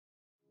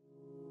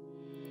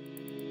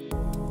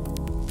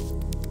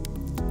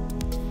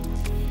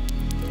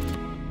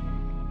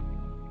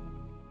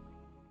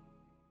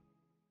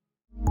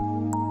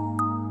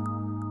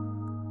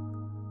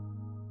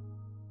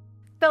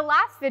The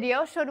last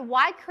video showed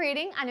why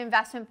creating an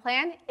investment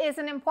plan is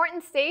an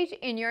important stage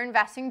in your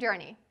investing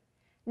journey.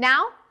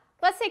 Now,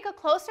 let's take a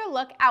closer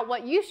look at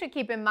what you should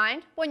keep in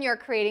mind when you're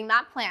creating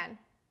that plan.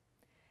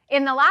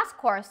 In the last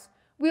course,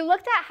 we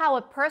looked at how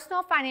a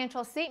personal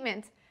financial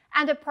statement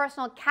and a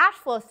personal cash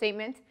flow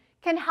statement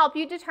can help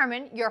you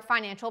determine your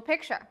financial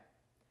picture.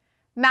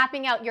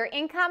 Mapping out your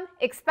income,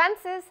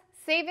 expenses,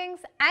 savings,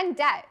 and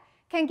debt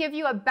can give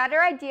you a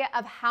better idea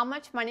of how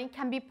much money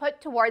can be put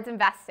towards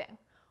investing,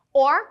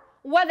 or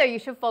whether you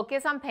should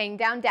focus on paying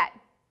down debt.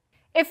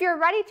 If you're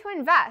ready to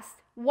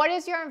invest, what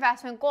is your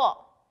investment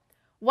goal?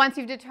 Once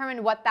you've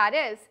determined what that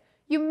is,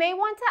 you may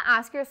want to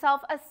ask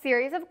yourself a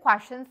series of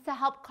questions to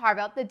help carve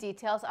out the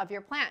details of your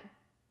plan.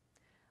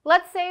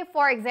 Let's say,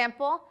 for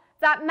example,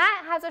 that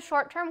Matt has a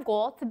short-term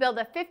goal to build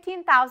a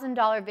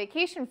 $15,000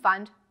 vacation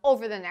fund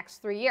over the next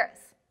 3 years.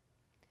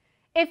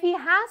 If he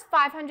has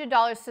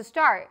 $500 to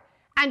start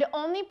and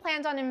only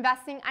plans on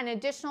investing an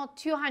additional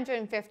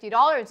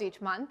 $250 each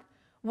month,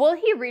 will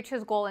he reach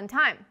his goal in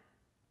time?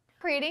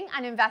 Creating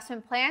an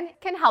investment plan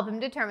can help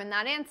him determine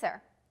that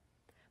answer.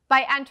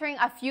 By entering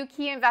a few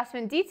key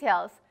investment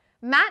details,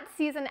 Matt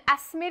sees an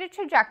estimated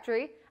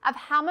trajectory of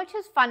how much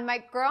his fund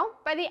might grow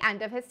by the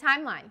end of his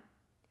timeline.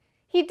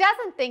 He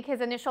doesn't think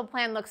his initial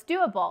plan looks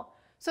doable,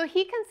 so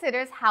he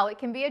considers how it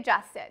can be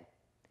adjusted.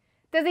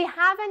 Does he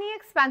have any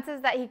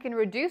expenses that he can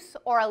reduce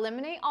or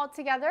eliminate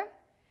altogether?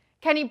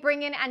 Can he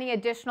bring in any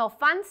additional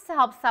funds to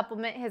help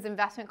supplement his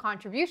investment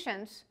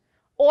contributions?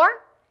 Or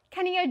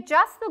can he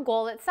adjust the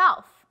goal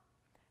itself?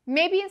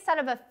 Maybe instead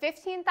of a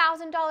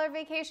 $15,000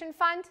 vacation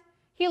fund,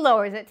 he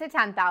lowers it to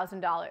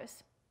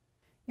 $10,000.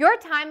 Your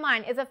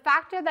timeline is a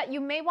factor that you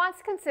may want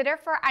to consider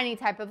for any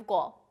type of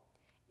goal,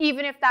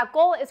 even if that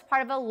goal is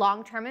part of a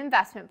long-term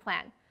investment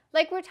plan,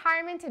 like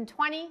retirement in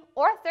 20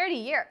 or 30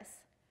 years.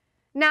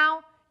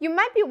 Now, you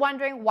might be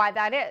wondering why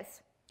that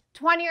is.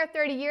 20 or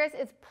 30 years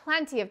is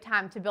plenty of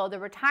time to build a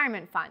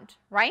retirement fund,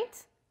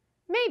 right?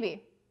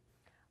 Maybe.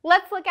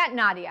 Let's look at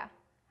Nadia,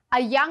 a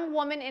young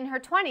woman in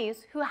her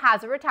 20s who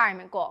has a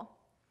retirement goal.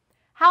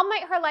 How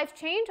might her life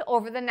change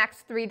over the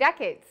next 3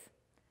 decades?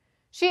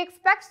 She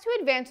expects to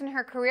advance in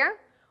her career,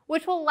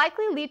 which will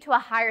likely lead to a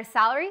higher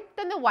salary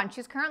than the one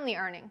she's currently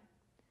earning.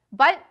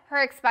 But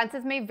her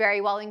expenses may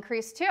very well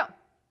increase too.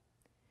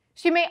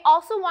 She may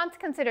also want to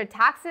consider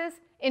taxes,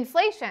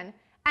 inflation,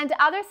 and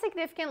other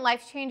significant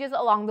life changes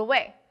along the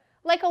way,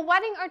 like a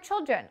wedding or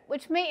children,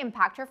 which may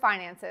impact her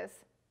finances.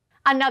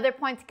 Another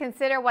point to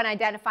consider when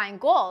identifying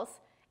goals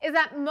is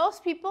that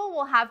most people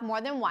will have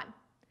more than one.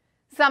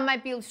 Some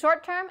might be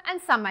short-term and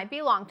some might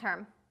be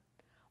long-term.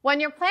 When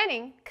you're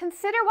planning,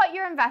 consider what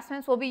your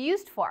investments will be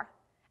used for.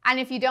 And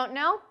if you don't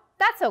know,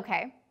 that's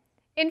okay.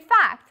 In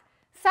fact,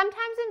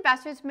 sometimes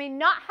investors may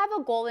not have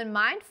a goal in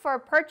mind for a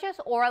purchase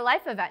or a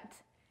life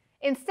event.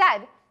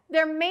 Instead,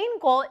 their main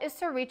goal is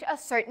to reach a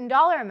certain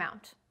dollar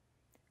amount.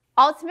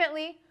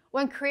 Ultimately,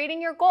 when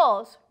creating your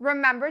goals,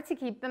 remember to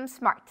keep them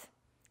SMART.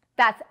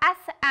 That's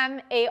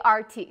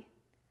S-M-A-R-T.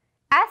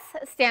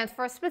 S stands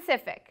for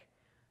specific.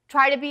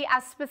 Try to be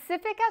as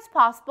specific as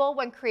possible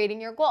when creating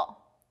your goal.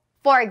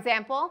 For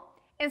example,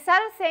 instead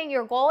of saying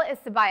your goal is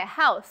to buy a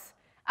house,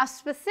 a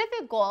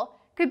specific goal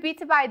could be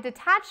to buy a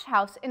detached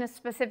house in a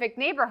specific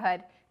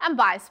neighborhood and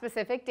by a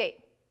specific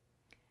date.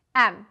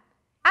 M.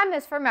 M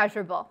is for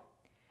measurable.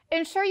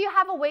 Ensure you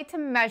have a way to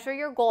measure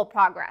your goal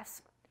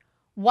progress.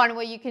 One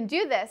way you can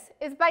do this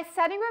is by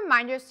setting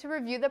reminders to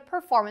review the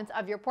performance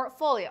of your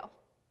portfolio.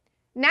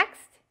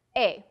 Next,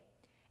 A.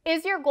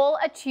 Is your goal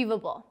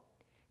achievable?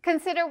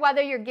 Consider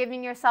whether you're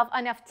giving yourself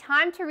enough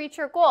time to reach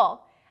your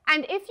goal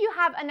and if you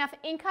have enough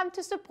income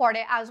to support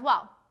it as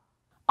well.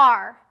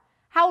 R.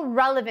 How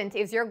relevant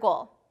is your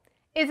goal?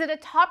 Is it a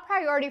top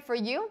priority for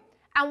you,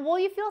 and will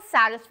you feel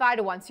satisfied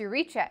once you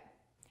reach it?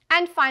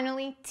 And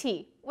finally,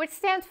 T, which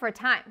stands for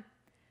time.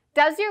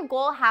 Does your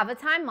goal have a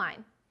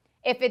timeline?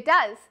 If it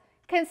does,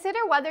 consider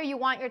whether you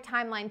want your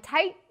timeline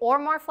tight or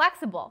more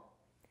flexible.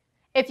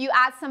 If you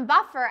add some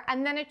buffer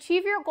and then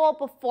achieve your goal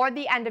before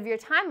the end of your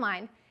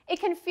timeline, it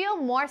can feel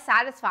more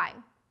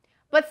satisfying.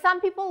 But some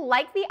people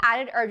like the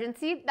added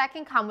urgency that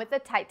can come with a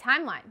tight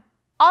timeline.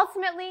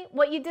 Ultimately,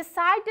 what you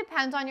decide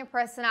depends on your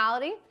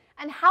personality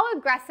and how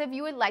aggressive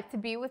you would like to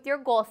be with your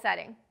goal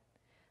setting.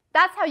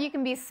 That's how you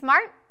can be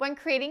smart when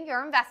creating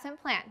your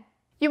investment plan.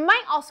 You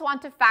might also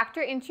want to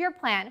factor into your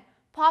plan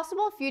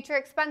possible future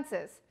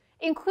expenses,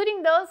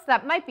 including those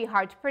that might be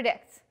hard to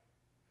predict.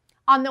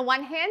 On the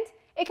one hand,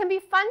 it can be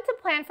fun to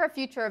plan for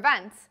future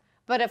events,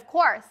 but of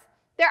course,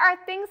 there are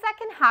things that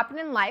can happen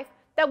in life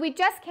that we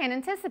just can't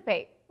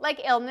anticipate, like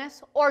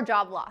illness or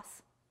job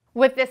loss.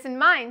 With this in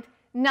mind,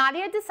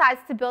 Nadia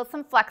decides to build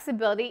some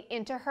flexibility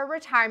into her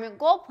retirement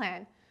goal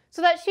plan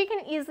so that she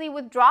can easily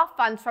withdraw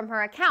funds from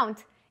her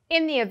account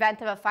in the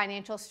event of a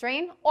financial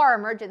strain or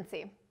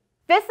emergency.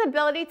 This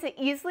ability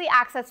to easily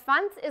access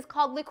funds is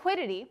called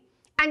liquidity,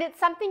 and it's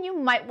something you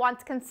might want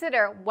to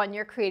consider when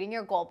you're creating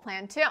your goal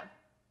plan too.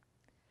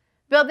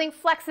 Building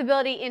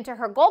flexibility into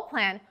her goal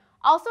plan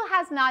also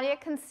has Nadia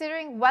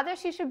considering whether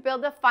she should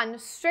build a fund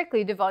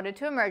strictly devoted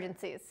to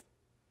emergencies.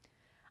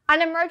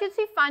 An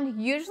emergency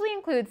fund usually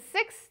includes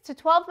 6 to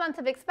 12 months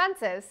of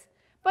expenses,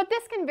 but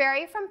this can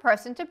vary from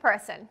person to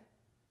person.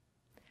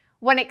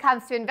 When it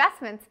comes to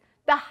investments,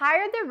 the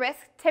higher the risk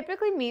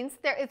typically means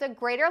there is a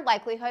greater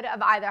likelihood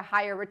of either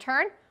higher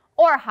return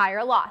or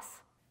higher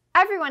loss.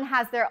 Everyone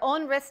has their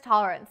own risk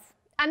tolerance,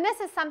 and this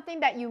is something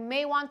that you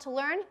may want to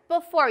learn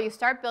before you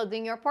start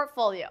building your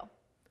portfolio.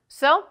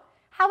 So,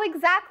 how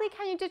exactly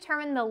can you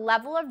determine the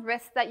level of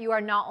risk that you are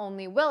not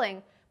only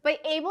willing, but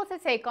able to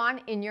take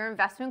on in your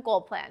investment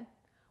goal plan?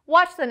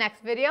 Watch the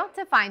next video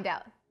to find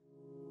out.